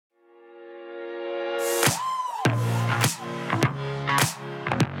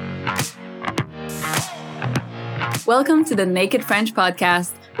Welcome to the Naked French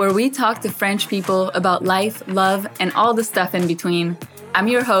podcast, where we talk to French people about life, love, and all the stuff in between. I'm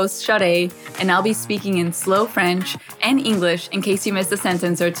your host, Sade, and I'll be speaking in slow French and English in case you missed a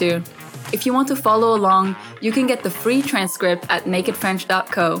sentence or two. If you want to follow along, you can get the free transcript at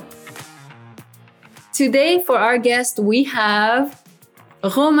nakedfrench.co. Today, for our guest, we have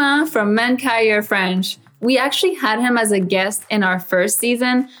Romain from Mancaire French. We actually had him as a guest in our first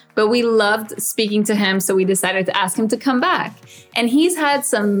season, but we loved speaking to him, so we decided to ask him to come back. And he's had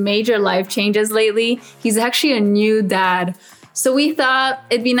some major life changes lately. He's actually a new dad. So we thought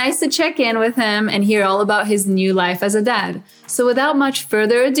it'd be nice to check in with him and hear all about his new life as a dad. So without much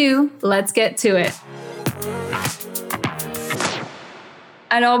further ado, let's get to it.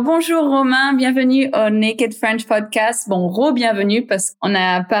 Alors, bonjour Romain, bienvenue au Naked French Podcast. Bon, re-bienvenue parce qu'on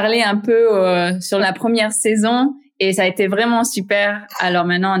a parlé un peu sur la première saison et ça a été vraiment super. Alors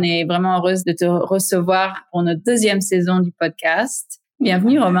maintenant, on est vraiment heureuse de te recevoir pour notre deuxième saison du podcast.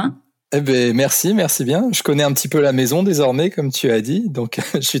 Bienvenue Romain. Eh ben, merci bien. Je connais un petit peu la maison désormais, comme tu as dit. Donc,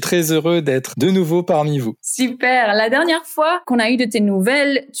 je suis très heureux d'être de nouveau parmi vous. Super. La dernière fois qu'on a eu de tes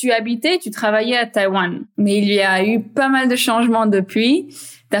nouvelles, tu travaillais à Taïwan. Mais il y a eu pas mal de changements depuis.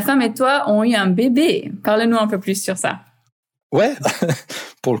 Ta femme et toi ont eu un bébé. Parle-nous un peu plus sur ça. Ouais.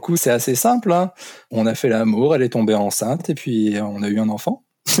 Pour le coup, c'est assez simple, hein. On a fait l'amour, elle est tombée enceinte et puis on a eu un enfant.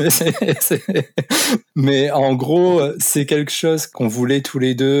 Mais en gros, c'est quelque chose qu'on voulait tous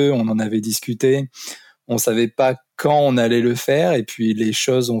les deux, on en avait discuté, on savait pas quand on allait le faire et puis les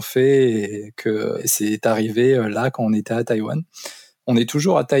choses ont fait et que c'est arrivé là quand on était à Taïwan. On est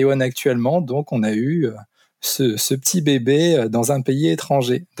toujours à Taïwan actuellement, donc on a eu ce petit bébé dans un pays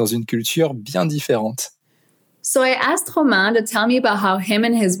étranger, dans une culture bien différente. So I asked Romain to tell me about how him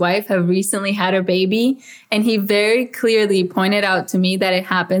and his wife have recently had a baby, and he very clearly pointed out to me that it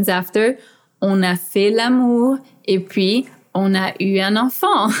happens after on a fait l'amour et puis on a eu un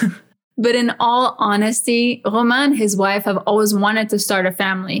enfant. But in all honesty, Romain and his wife have always wanted to start a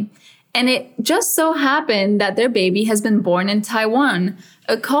family. And it just so happened that their baby has been born in Taiwan,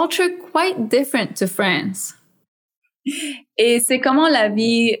 a culture quite different to France. Et c'est comment la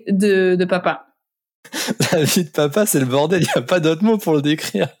vie de papa? La vie de papa, c'est le bordel, il n'y a pas d'autre mot pour le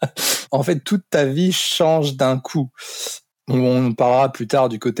décrire. En fait, toute ta vie change d'un coup. On parlera plus tard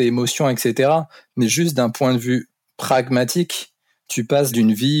du côté émotion, etc. Mais juste d'un point de vue pragmatique, tu passes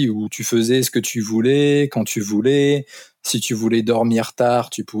d'une vie où tu faisais ce que tu voulais, quand tu voulais. Si tu voulais dormir tard,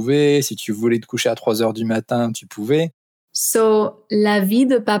 tu pouvais. Si tu voulais te coucher à 3h du matin, tu pouvais. So, la vie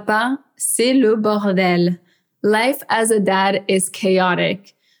de papa, c'est le bordel. Life as a dad is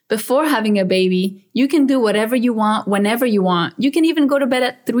chaotic. Before having a baby, you can do whatever you want, whenever you want. You can even go to bed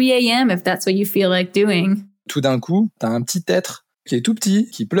at 3 a.m. if that's what you feel like doing. Tout d'un coup, t'as un petit être qui est tout petit,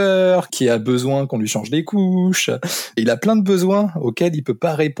 qui pleure, qui a besoin qu'on lui change les couches. Et il a plein de besoins auxquels il peut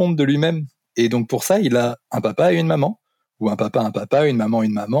pas répondre de lui-même. Et donc pour ça, il a un papa et une maman. Ou un papa, une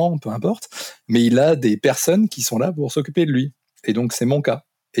maman, peu importe. Mais il a des personnes qui sont là pour s'occuper de lui. Et donc c'est mon cas.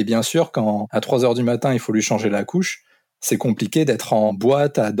 Et bien sûr, quand à 3h du matin, il faut lui changer la couche, c'est compliqué d'être en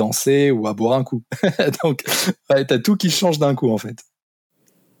boîte à danser ou à boire un coup. Donc, ouais, t'as tout qui change d'un coup, en fait.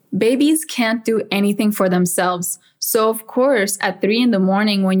 Babies can't do anything for themselves. So, of course, at 3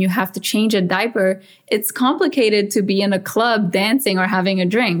 a.m, when you have to change a diaper, it's complicated to be in a club dancing or having a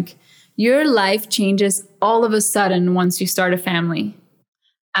drink. Your life changes all of a sudden once you start a family.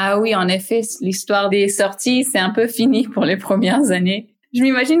 Ah oui, en effet, l'histoire des sorties, c'est un peu fini pour les premières années. Je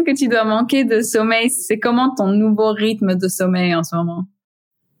m'imagine que tu dois manquer de sommeil. C'est comment ton nouveau rythme de sommeil en ce moment?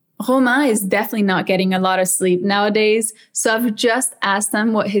 Romain is definitely not getting a lot of sleep nowadays, so I've just asked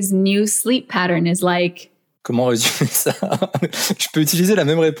him what his new sleep pattern is like. Comment résumer ça? Je peux utiliser la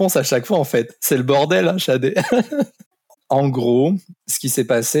même réponse à chaque fois, en fait. C'est le bordel, hein, Chadé. En gros, ce qui s'est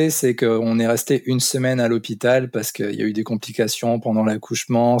passé, c'est qu'on est resté 1 semaine à l'hôpital parce qu'il y a eu des complications pendant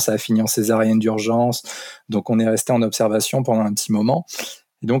l'accouchement, ça a fini en césarienne d'urgence, donc on est resté en observation pendant un petit moment.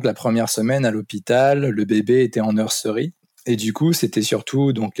 Et donc la première semaine à l'hôpital, le bébé était en nursery, et du coup c'était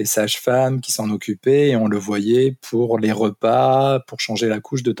surtout donc les sages-femmes qui s'en occupaient, et on le voyait pour les repas, pour changer la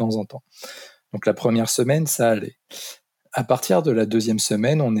couche de temps en temps. Donc la première semaine, ça allait. À partir de la 2e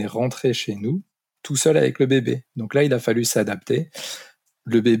semaine, on est rentré chez nous, tout seul avec le bébé. Donc là, il a fallu s'adapter.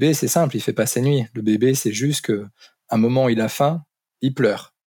 Le bébé, c'est simple, il fait pas ses nuits. Le bébé, c'est juste qu'à un moment où il a faim, il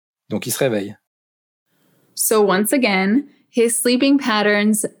pleure. Donc il se réveille. So once again, his sleeping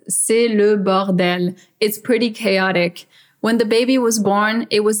patterns, c'est le bordel. It's pretty chaotic. When the baby was born,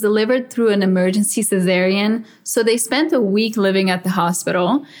 it was delivered through an emergency cesarean, so they spent a week living at the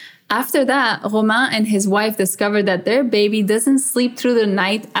hospital. After that, Romain and his wife discovered that their baby doesn't sleep through the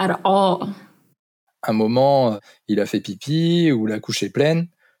night at all. Un moment, il a fait pipi ou la couche est pleine,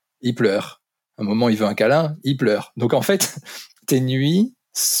 il pleure. Un moment, il veut un câlin, il pleure. Donc en fait, tes nuits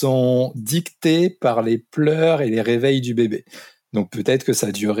sont dictées par les pleurs et les réveils du bébé. Donc peut-être que ça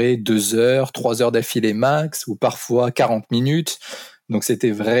a duré 2 heures, 3 heures d'affilée max, ou parfois 40 minutes. Donc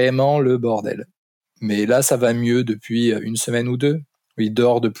c'était vraiment le bordel. Mais là, ça va mieux depuis une semaine ou 2. Il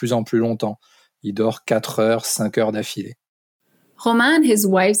dort de plus en plus longtemps. Il dort 4 heures, 5 heures d'affilée. Romain and his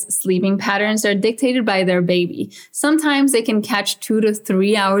wife's sleeping patterns are dictated by their baby. Sometimes they can catch 2 to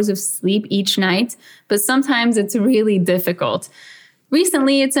 3 hours of sleep each night, but sometimes it's really difficult.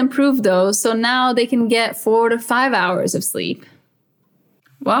 Recently, it's improved though, so now they can get 4 to 5 hours of sleep.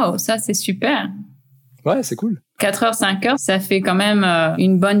 Wow, ça c'est super. Ouais, c'est cool. 4 heures, 5 heures, ça fait quand même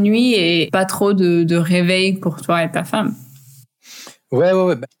une bonne nuit et pas trop de réveil pour toi et ta femme. Ouais.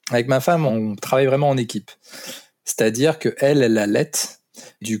 Avec ma femme, on travaille vraiment en équipe. C'est-à-dire qu'elle allait.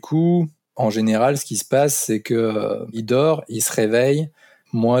 Du coup, en général, ce qui se passe, c'est qu'il dort, il se réveille.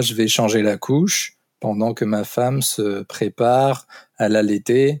 Moi, je vais changer la couche pendant que ma femme se prépare à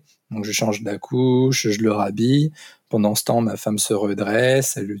l'allaiter. Donc, je change la couche, je le rhabille. Pendant ce temps, ma femme se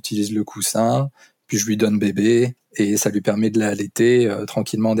redresse, elle utilise le coussin, puis je lui donne bébé et ça lui permet de l'allaiter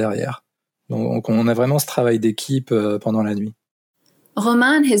tranquillement derrière. Donc, on a vraiment ce travail d'équipe pendant la nuit.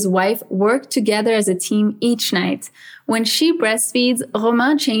 Romain and his wife work together as a team each night. When she breastfeeds,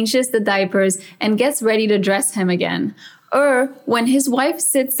 Romain changes the diapers and gets ready to dress him again. Or, when his wife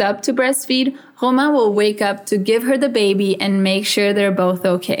sits up to breastfeed, Romain will wake up to give her the baby and make sure they're both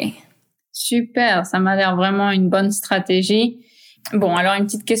okay. Super, ça m'a l'air vraiment une bonne stratégie. Bon, alors une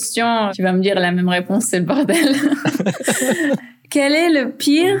petite question, tu vas me dire la même réponse, c'est le bordel. Quel est le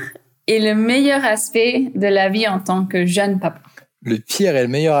pire et le meilleur aspect de la vie en tant que jeune papa? Le pire et le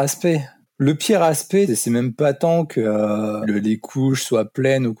meilleur aspect. Le pire aspect, c'est même pas tant que les couches soient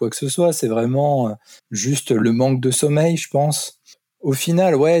pleines ou quoi que ce soit, c'est vraiment juste le manque de sommeil, je pense. Au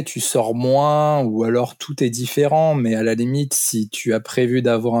final, ouais, tu sors moins ou alors tout est différent, mais à la limite, si tu as prévu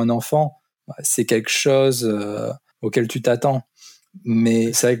d'avoir un enfant, c'est quelque chose auquel tu t'attends.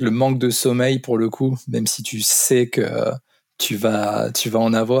 Mais c'est vrai que le manque de sommeil, pour le coup, même si tu sais que tu vas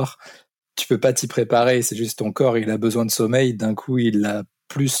en avoir, tu peux pas t'y préparer, c'est juste ton corps, il a besoin de sommeil, d'un coup, il a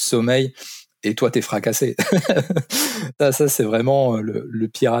plus sommeil, et toi, t'es fracassé. ça, c'est vraiment le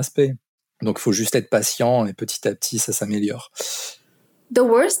pire aspect. Donc, il faut juste être patient, et petit à petit, ça s'améliore. The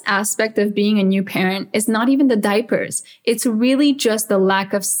worst aspect of being a new parent is not even the diapers. It's really just the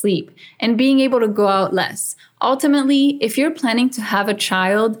lack of sleep and being able to go out less. Ultimately, if you're planning to have a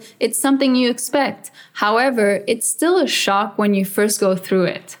child, it's something you expect. However, it's still a shock when you first go through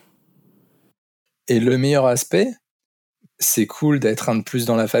it. Et le meilleur aspect, c'est cool d'être un de plus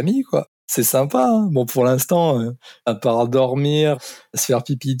dans la famille, quoi. C'est sympa, hein. Bon, pour l'instant, à part dormir, se faire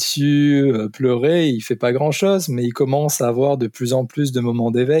pipi dessus, pleurer, il fait pas grand-chose, mais il commence à avoir de plus en plus de moments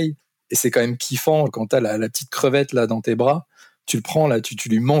d'éveil. Et c'est quand même kiffant quand t'as la petite crevette là dans tes bras. Tu le prends là, tu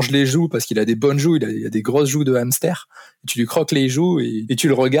lui manges les joues parce qu'il a des bonnes joues, il a des grosses joues de hamster. Tu lui croques les joues et tu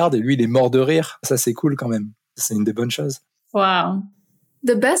le regardes et lui, il est mort de rire. Ça, c'est cool quand même. C'est une des bonnes choses. Wow.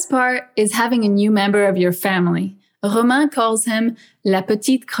 The best part is having a new member of your family. Romain calls him la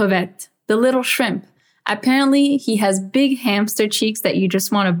petite crevette, the little shrimp. Apparently, he has big hamster cheeks that you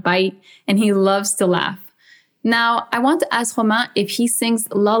just want to bite, and he loves to laugh. Now, I want to ask Romain if he sings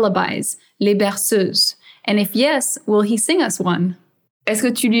lullabies, les berceuses. And if yes, will he sing us one? Est-ce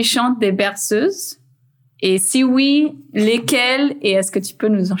que tu lui chantes des berceuses? Et si oui, lesquelles? Et est-ce que tu peux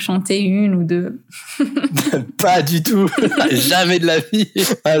nous en chanter une ou deux? Pas du tout. Jamais de la vie.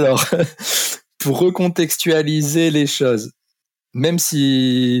 Alors, pour recontextualiser les choses, même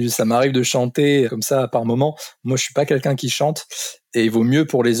si ça m'arrive de chanter comme ça par moment, moi je suis pas quelqu'un qui chante et il vaut mieux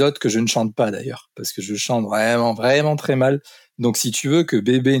pour les autres que je ne chante pas d'ailleurs parce que je chante vraiment, vraiment très mal. Donc si tu veux que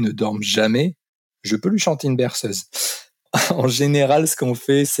bébé ne dorme jamais, je peux lui chanter une berceuse. En général, ce qu'on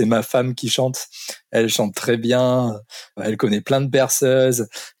fait, c'est ma femme qui chante. Elle chante très bien, elle connaît plein de berceuses.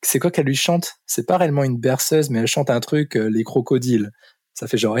 C'est quoi qu'elle lui chante? C'est pas réellement une berceuse, mais elle chante un truc, les crocodiles. Ça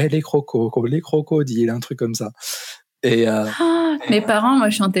fait genre, les crocodiles, un truc comme ça. Et mes parents me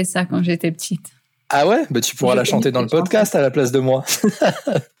chantaient ça quand j'étais petite. Ah ouais? Bah tu pourras la chanter dans le podcast à la place de moi.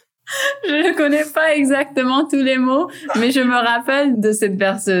 Je ne connais pas exactement tous les mots, mais je me rappelle de cette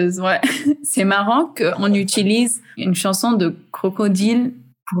berceuse. Ouais. C'est marrant qu'on utilise une chanson de crocodile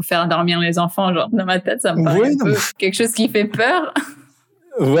pour faire dormir les enfants. Genre, dans ma tête, ça me paraît quelque chose qui fait peur.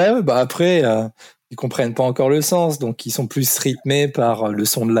 Ouais, bah après, ils comprennent pas encore le sens, donc ils sont plus rythmés par le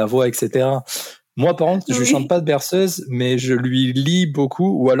son de la voix, etc. Moi, par contre, je chante pas de berceuse, mais je lui lis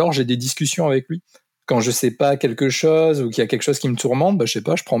beaucoup, ou alors j'ai des discussions avec lui. Quand je sais pas quelque chose ou qu'il y a quelque chose qui me tourmente, bah je sais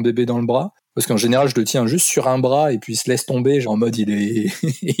pas, je prends bébé dans le bras Parce qu'en général, je le tiens juste sur un bras et puis il se laisse tomber, genre en mode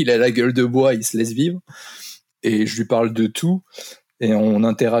il a la gueule de bois, il se laisse vivre. Et je lui parle de tout et on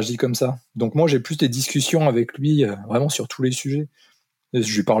interagit comme ça. Donc moi, j'ai plus des discussions avec lui vraiment sur tous les sujets.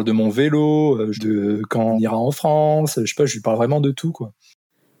 Je lui parle de mon vélo, de quand on ira en France, je sais pas, je lui parle vraiment de tout, quoi.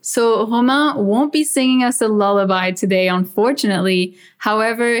 So Romain won't be singing us a lullaby today, unfortunately.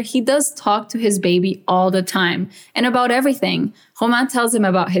 However, he does talk to his baby all the time and about everything. Romain tells him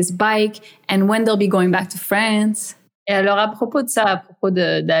about his bike and when they'll be going back to France. Et alors, à propos de ça, à propos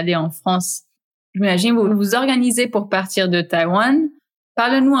d'aller en France, j'imagine vous vous organisez pour partir de Taïwan.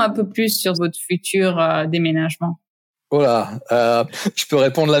 Parle-nous un peu plus sur votre futur déménagement. Voilà, je peux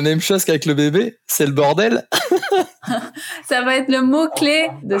répondre la même chose qu'avec le bébé, c'est le bordel. Ça va être le mot-clé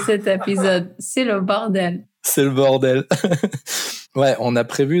de cet épisode, c'est le bordel. C'est le bordel. Ouais, on a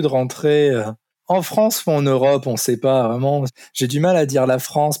prévu de rentrer en France ou en Europe, on sait pas vraiment. J'ai du mal à dire la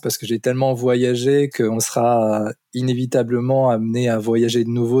France parce que j'ai tellement voyagé qu'on sera inévitablement amené à voyager de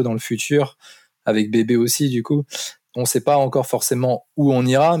nouveau dans le futur, avec bébé aussi du coup. On sait pas encore forcément où on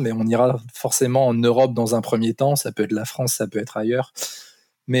ira, mais on ira forcément en Europe dans un premier temps. Ça peut être la France, ça peut être ailleurs.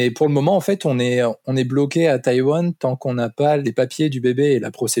 Mais pour le moment, en fait, on est bloqué à Taïwan tant qu'on n'a pas les papiers du bébé et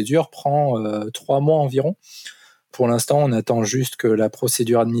la procédure prend 3 mois environ. Pour l'instant, on attend juste que la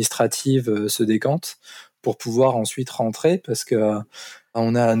procédure administrative se décante pour pouvoir ensuite rentrer parce que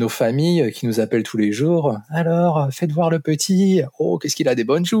on a nos familles qui nous appellent tous les jours. Alors, faites voir le petit. Oh, qu'est-ce qu'il a des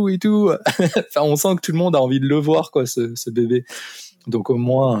bonnes joues et tout. Enfin, on sent que tout le monde a envie de le voir, quoi, ce bébé. Donc au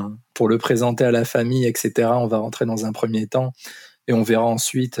moins, pour le présenter à la famille, etc., on va rentrer dans un premier temps et on verra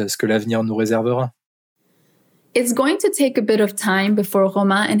ensuite ce que l'avenir nous réservera. It's going to take a bit of time before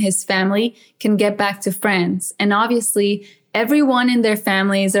Romain and his family can get back to France. And obviously, everyone in their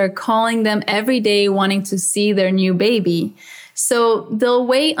families are calling them every day wanting to see their new baby. So they'll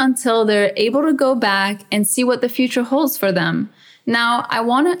wait until they're able to go back and see what the future holds for them. Now, I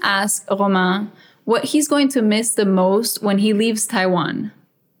want to ask Romain what he's going to miss the most when he leaves Taiwan.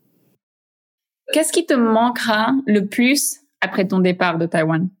 Qu'est-ce qui te manquera le plus après ton départ de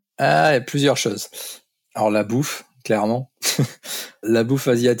Taïwan? Ah, il y a plusieurs choses. Alors la bouffe, clairement. La bouffe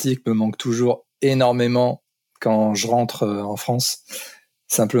asiatique me manque toujours énormément quand je rentre en France.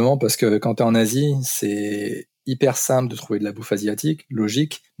 Simplement parce que quand tu es en Asie, c'est hyper simple de trouver de la bouffe asiatique,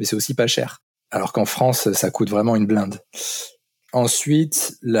 logique, mais c'est aussi pas cher. Alors qu'en France, ça coûte vraiment une blinde.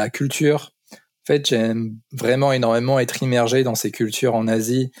 Ensuite, la culture. En fait, j'aime vraiment énormément être immergé dans ces cultures en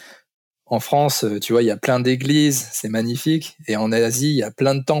Asie. En France, tu vois, il y a plein d'églises, c'est magnifique. Et en Asie, il y a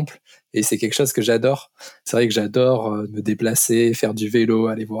plein de temples. Et c'est quelque chose que j'adore. C'est vrai que j'adore me déplacer, faire du vélo,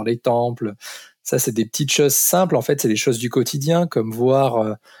 aller voir les temples. Ça, c'est des petites choses simples. En fait, c'est des choses du quotidien, comme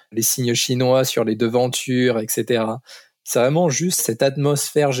voir les signes chinois sur les devantures, etc. C'est vraiment juste cette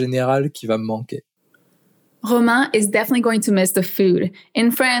atmosphère générale qui va me manquer. Romain is definitely going to miss the food.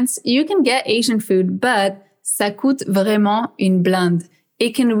 In France, you can get Asian food, but ça coûte vraiment une blinde.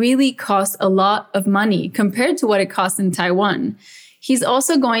 It can really cost a lot of money compared to what it costs in Taiwan. He's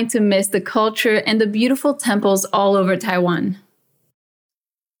also going to miss the culture and the beautiful temples all over Taiwan.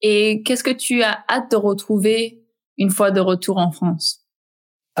 Et qu'est-ce que tu as hâte de retrouver une fois de retour en France?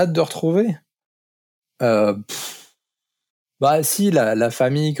 Hâte de retrouver? Bah si, la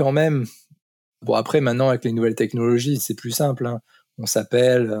famille quand même. Bon, après, maintenant, avec les nouvelles technologies, c'est plus simple, hein. On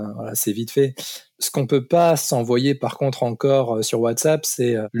s'appelle, voilà, c'est vite fait. Ce qu'on peut pas s'envoyer, par contre, encore sur WhatsApp,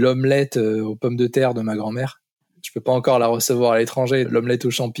 c'est l'omelette aux pommes de terre de ma grand-mère. Tu peux pas encore la recevoir à l'étranger, l'omelette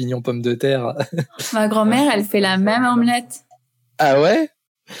aux champignons, pommes de terre. Ma grand-mère, elle fait la même omelette. Ah ouais?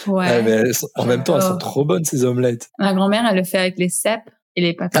 Ouais. Ah, mais en même temps, elles sont trop bonnes, ces omelettes. Ma grand-mère, elle le fait avec les cèpes et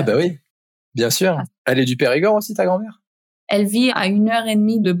les patates. Ah bah oui, bien sûr. Elle est du Périgord aussi, ta grand-mère? Elle vit à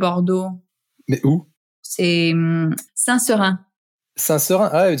 1h30 de Bordeaux. Mais où? C'est Saint-Seurin. Saint-Seurin,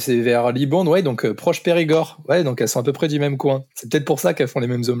 ah, c'est vers Libourne, ouais, donc proche Périgord. Ouais, donc elles sont à peu près du même coin. C'est peut-être pour ça qu'elles font les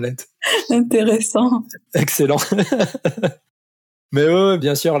mêmes omelettes. Intéressant. Excellent. Mais ouais,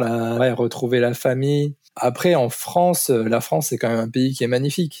 bien sûr, retrouver la famille. Après, en France, la France, c'est quand même un pays qui est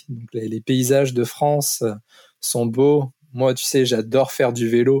magnifique. Donc les paysages de France sont beaux. Moi, tu sais, j'adore faire du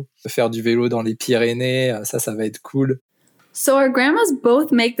vélo. Faire du vélo dans les Pyrénées, ça va être cool. So our grandmas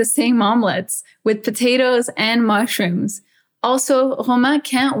both make the same omelets with potatoes and mushrooms. Also, Romain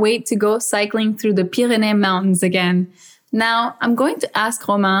can't wait to go cycling through the Pyrenees Mountains again. Now, I'm going to ask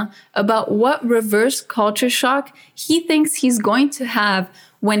Romain about what reverse culture shock he thinks he's going to have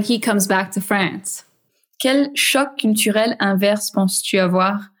when he comes back to France. Quel choc culturel inverse penses-tu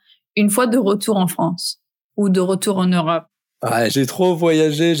avoir une fois de retour en France ou de retour en Europe? Ouais, j'ai trop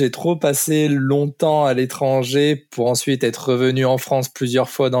voyagé, j'ai trop passé longtemps à l'étranger pour ensuite être revenu en France plusieurs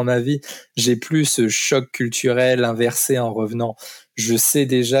fois dans ma vie. J'ai plus ce choc culturel inversé en revenant. Je sais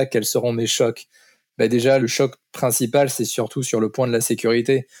déjà quels seront mes chocs. Déjà, le choc principal, c'est surtout sur le point de la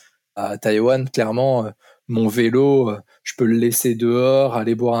sécurité. À Taïwan, clairement, mon vélo, je peux le laisser dehors,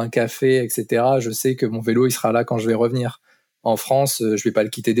 aller boire un café, etc. Je sais que mon vélo, il sera là quand je vais revenir. En France, je vais pas le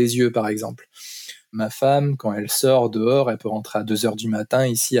quitter des yeux, par exemple. Ma femme, quand elle sort dehors, elle peut rentrer à 2 heures du matin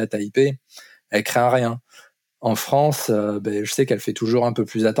ici à Taipei, elle craint rien. En France, je sais qu'elle fait toujours un peu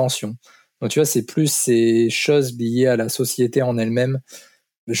plus attention. Donc tu vois, c'est plus ces choses liées à la société en elle-même.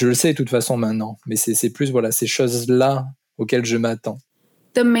 Je le sais de toute façon maintenant, mais c'est plus voilà ces choses-là auxquelles je m'attends.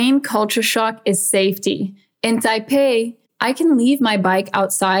 The main culture shock is safety. In Taipei, I can leave my bike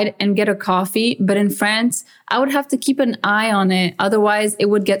outside and get a coffee, but in France, I would have to keep an eye on it, otherwise it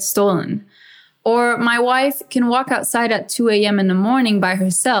would get stolen. Or my wife can walk outside at 2 a.m. in the morning by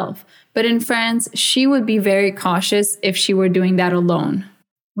herself, but in France, she would be very cautious if she were doing that alone.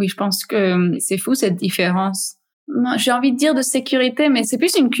 Oui, je pense que c'est fou cette différence. J'ai envie de dire de sécurité, mais c'est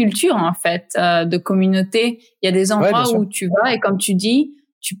plus une culture en fait, de communauté. Il y a des endroits où tu vas et comme tu dis,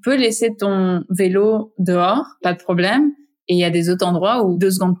 tu peux laisser ton vélo dehors, pas de problème. Et il y a des autres endroits où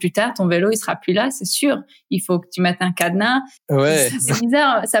 2 secondes plus tard, ton vélo, il sera plus là, c'est sûr. Il faut que tu mettes un cadenas. Ouais. C'est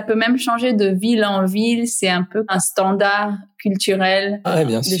bizarre. Ça peut même changer de ville en ville. C'est un peu un standard culturel. Ouais,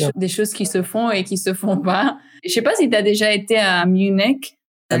 bien sûr. Des choses qui se font et qui se font pas. Je sais pas si tu as déjà été à Munich.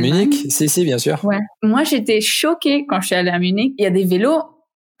 À Munich? Si, bien sûr. Ouais. Moi, j'étais choquée quand je suis allée à Munich. Il y a des vélos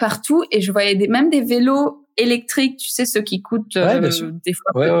partout et je voyais même des vélos électriques, tu sais, ceux qui coûtent des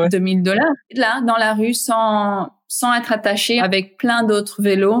fois $2,000. Là, dans la rue, sans être attaché avec plein d'autres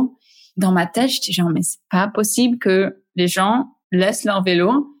vélos. Dans ma tête, j'étais genre, mais c'est pas possible que les gens laissent leur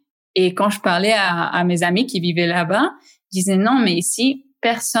vélo. Et quand je parlais à mes amis qui vivaient là-bas, ils disaient non, mais ici,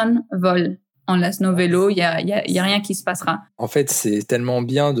 personne vole. On laisse nos vélos, il y a rien qui se passera. En fait, c'est tellement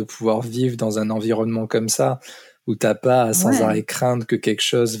bien de pouvoir vivre dans un environnement comme ça, où t'as pas à sans arrêt craindre que quelque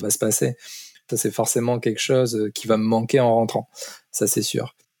chose va se passer. Ça, c'est forcément quelque chose qui va me manquer en rentrant. Ça, c'est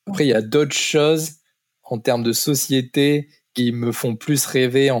sûr. Après, il y a d'autres choses en termes de société qui me font plus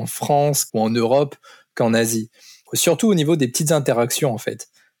rêver en France ou en Europe qu'en Asie. Surtout au niveau des petites interactions, en fait.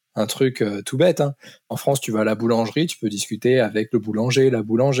 Un truc tout bête, hein. En France, tu vas à la boulangerie, tu peux discuter avec le boulanger, la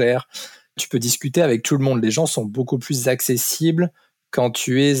boulangère. Tu peux discuter avec tout le monde. Les gens sont beaucoup plus accessibles quand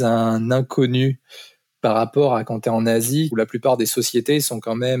tu es un inconnu par rapport à quand tu es en Asie, où la plupart des sociétés sont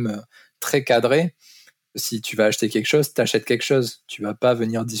quand même très cadrées. Si tu vas acheter quelque chose, t'achètes quelque chose. Tu vas pas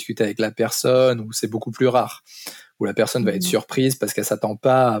venir discuter avec la personne, ou c'est beaucoup plus rare. Où la personne va être surprise parce qu'elle s'attend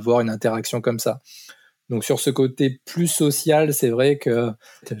pas à avoir une interaction comme ça. Donc sur ce côté plus social, c'est vrai que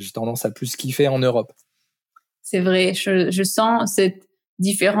j'ai tendance à plus kiffer en Europe. C'est vrai, je sens cette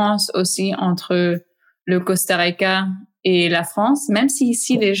différence aussi entre le Costa Rica et la France, même si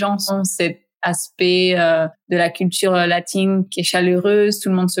ici les gens ont cet aspect de la culture latine qui est chaleureuse, tout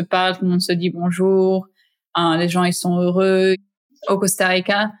le monde se parle, tout le monde se dit bonjour, les gens ils sont heureux. Au Costa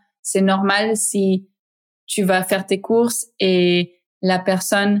Rica, c'est normal si tu vas faire tes courses et la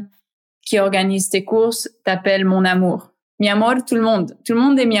personne qui organise tes courses t'appelle mon amour. Mi amor, tout le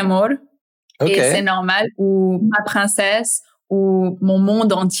monde est mi amor. Okay. Et c'est normal, ou ma princesse, ou mon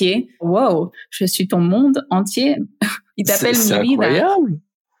monde entier. Wow, je suis ton monde entier. Il t'appelle C'est Millie. Incroyable.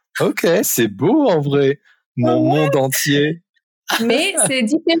 Ok, c'est beau en vrai. Mon monde entier. Mais c'est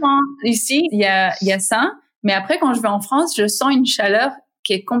différent. Ici, il y a ça. Mais après, quand je vais en France, je sens une chaleur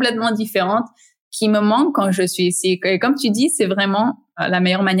qui est complètement différente, qui me manque quand je suis ici. Et comme tu dis, c'est vraiment la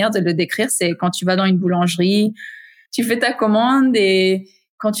meilleure manière de le décrire, c'est quand tu vas dans une boulangerie, tu fais ta commande et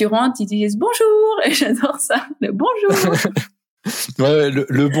quand tu rentres, ils te disent bonjour, et j'adore ça, le bonjour. Ouais,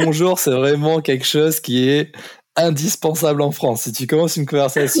 le bonjour, c'est vraiment quelque chose qui est indispensable en France. Si tu commences une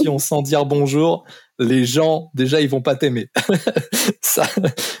conversation sans dire bonjour, les gens, déjà, ils vont pas t'aimer. Ça,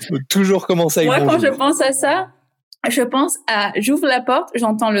 faut toujours commencer avec bonjour. Moi, quand je pense à ça, je pense à, j'ouvre la porte,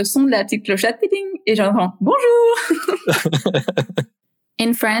 j'entends le son de la petite clochette, et j'entends bonjour.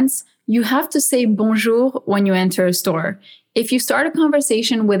 In France, you have to say bonjour when you enter a store. If you start a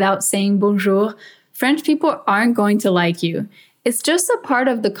conversation without saying bonjour, French people aren't going to like you. It's just a part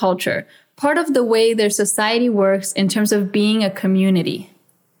of the culture, part of the way their society works in terms of being a community.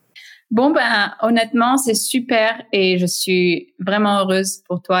 Bon, honnêtement, c'est super et je suis vraiment heureuse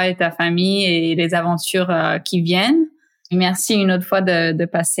pour toi et ta famille et les aventures qui viennent. Merci une autre fois de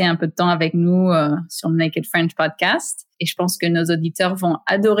passer un peu de temps avec nous sur le Naked French Podcast. Et je pense que nos auditeurs vont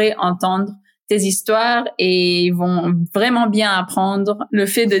adorer entendre tes histoires et ils vont vraiment bien apprendre le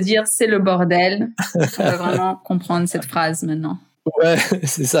fait de dire c'est le bordel. On va vraiment comprendre cette phrase maintenant. Ouais,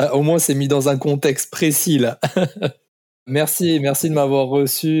 c'est ça. Au moins, c'est mis dans un contexte précis, là. Merci de m'avoir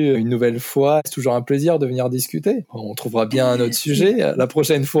reçu une nouvelle fois. C'est toujours un plaisir de venir discuter. On trouvera bien un autre sujet la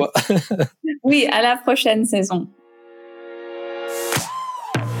prochaine fois. Oui, à la prochaine saison.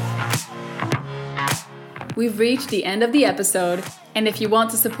 We've reached the end of the episode, and if you want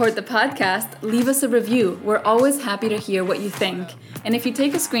to support the podcast, leave us a review. We're always happy to hear what you think. And if you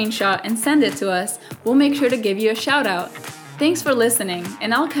take a screenshot and send it to us, we'll make sure to give you a shout out. Thanks for listening,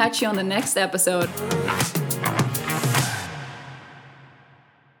 and I'll catch you on the next episode.